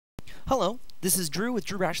Hello, this is Drew with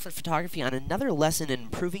Drew Rashler Photography on another lesson in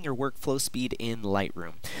improving your workflow speed in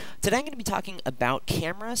Lightroom. Today I'm going to be talking about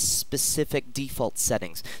camera-specific default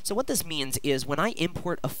settings. So what this means is when I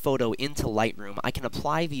import a photo into Lightroom, I can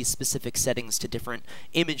apply these specific settings to different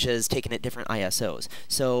images taken at different ISOs.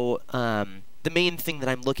 So the main thing that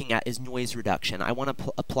I'm looking at is noise reduction. I want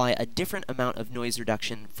to apply a different amount of noise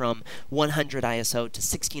reduction from 100 ISO to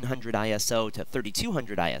 1600 ISO to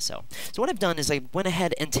 3200 ISO. So what I've done is I went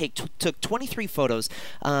ahead and took 23 photos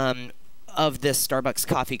of this Starbucks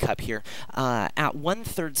coffee cup here at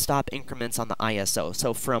 1/3 stop increments on the ISO.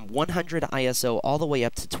 So from 100 ISO all the way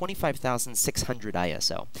up to 25,600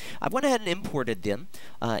 ISO. I've went ahead and imported them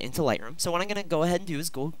into Lightroom. So what I'm going to go ahead and do is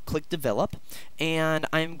go click Develop, and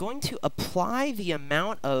I'm going to apply the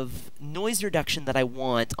amount of noise reduction that I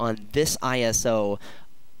want on this ISO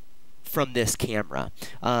from this camera.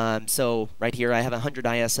 So right here I have 100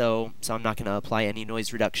 ISO, so I'm not going to apply any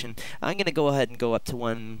noise reduction. I'm going to go ahead and go up to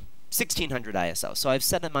 1600 ISO. So I've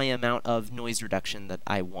set my amount of noise reduction that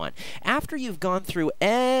I want. After you've gone through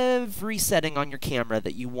every setting on your camera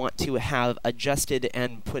that you want to have adjusted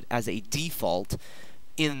and put as a default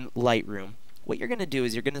in Lightroom, what you're going to do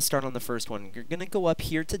is you're going to start on the first one. You're going to go up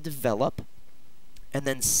here to Develop and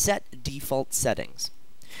then Set Default Settings.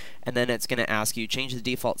 And then it's going to ask you change the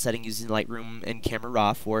default setting using Lightroom and Camera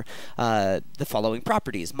Raw for the following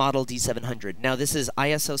properties. Model D700. Now this is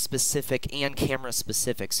ISO specific and camera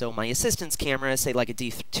specific. So my assistant's camera, say like a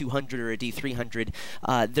D200 or a D300,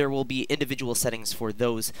 there will be individual settings for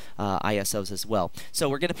those ISOs as well. So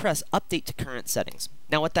we're going to press Update to Current Settings.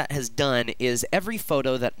 Now what that has done is every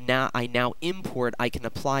photo that I now import, I can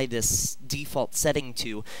apply this default setting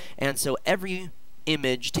to, and so every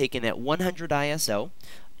image taken at 100 ISO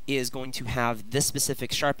is going to have this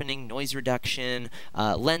specific sharpening, noise reduction,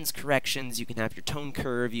 lens corrections. You can have your tone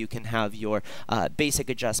curve, you can have your basic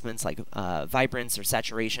adjustments like vibrance or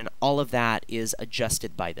saturation. All of that is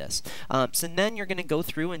adjusted by this. So then you're going to go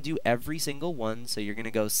through and do every single one. So you're going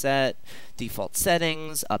to go Set Default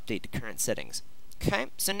Settings, Update to Current Settings. Okay,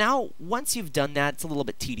 so now once you've done that, it's a little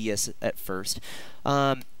bit tedious at first.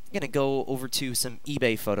 I'm going to go over to some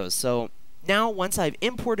eBay photos. So now, once I've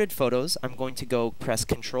imported photos, I'm going to go press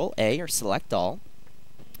Control A or Select All,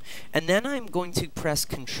 and then I'm going to press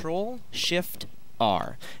Control Shift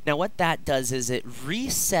R. Now, what that does is it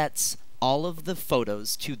resets all of the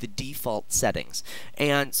photos to the default settings.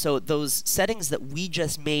 And so those settings that we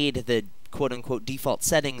just made, the quote-unquote default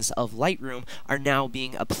settings of Lightroom, are now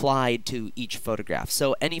being applied to each photograph.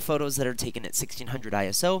 So any photos that are taken at 1600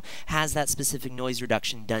 ISO has that specific noise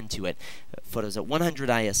reduction done to it. Photos at 100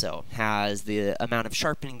 ISO has the amount of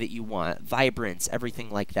sharpening that you want, vibrance,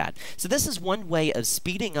 everything like that. So this is one way of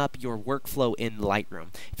speeding up your workflow in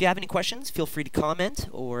Lightroom. If you have any questions, feel free to comment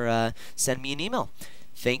or send me an email.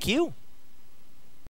 Thank you.